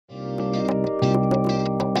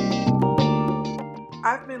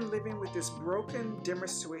I've been living with this broken dimmer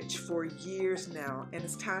switch for years now, and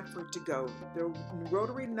it's time for it to go. The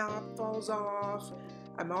rotary knob falls off.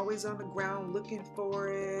 I'm always on the ground looking for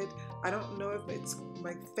it. I don't know if it's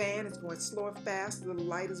my fan is going slow or fast. The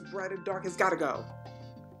light is bright or dark. It's got to go.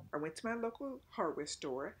 I went to my local hardware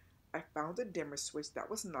store. I found a dimmer switch that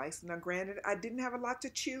was nice. Now, granted, I didn't have a lot to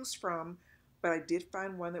choose from, but I did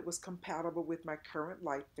find one that was compatible with my current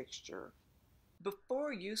light fixture.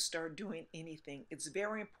 Before you start doing anything, it's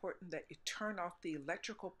very important that you turn off the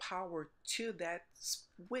electrical power to that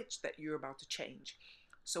switch that you're about to change.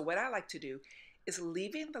 So what I like to do is,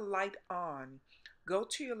 leaving the light on, go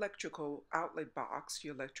to your electrical outlet box,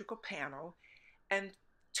 your electrical panel, and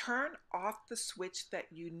turn off the switch that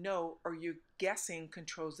you know or you're guessing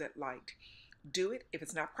controls that light. Do it, if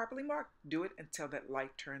it's not properly marked, do it until that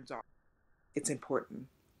light turns off. It's important.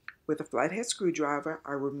 With a flathead screwdriver,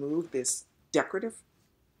 I remove this decorative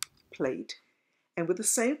plate, and with the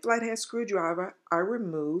same flathead screwdriver, I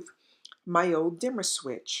remove my old dimmer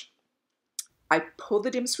switch. I pull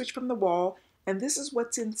the dimmer switch from the wall, and this is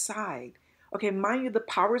what's inside. Okay, mind you, the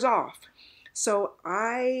power's off. So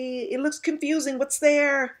it looks confusing. What's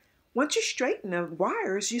there? Once you straighten the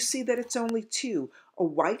wires, you see that it's only two, a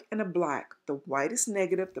white and a black. The white is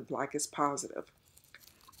negative, the black is positive.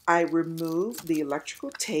 I removed the electrical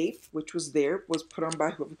tape, which was put on by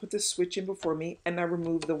whoever put the switch in before me, and I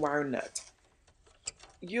removed the wire nut.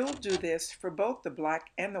 You'll do this for both the black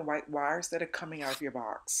and the white wires that are coming out of your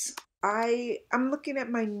box. I'm looking at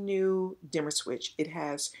my new dimmer switch. It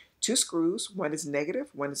has two screws. One is negative,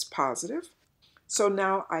 one is positive. So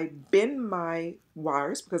now I bend my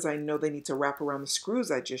wires because I know they need to wrap around the screws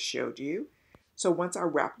I just showed you. So once I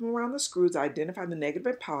wrap them around the screws, I identify the negative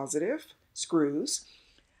and positive screws.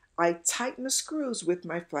 I tighten the screws with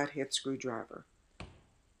my flathead screwdriver.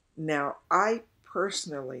 Now, I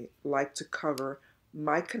personally like to cover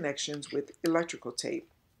my connections with electrical tape.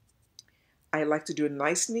 I like to do a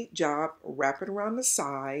nice, neat job, wrap it around the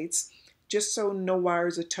sides, just so no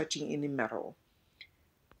wires are touching any metal.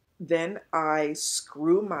 Then I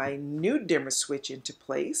screw my new dimmer switch into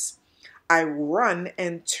place. I run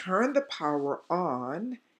and turn the power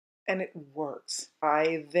on, and it works.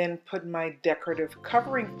 I then put my decorative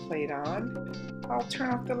covering plate on. I'll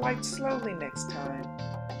turn off the light slowly next time.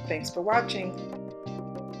 Thanks for watching.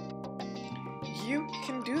 You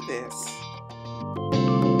can do this.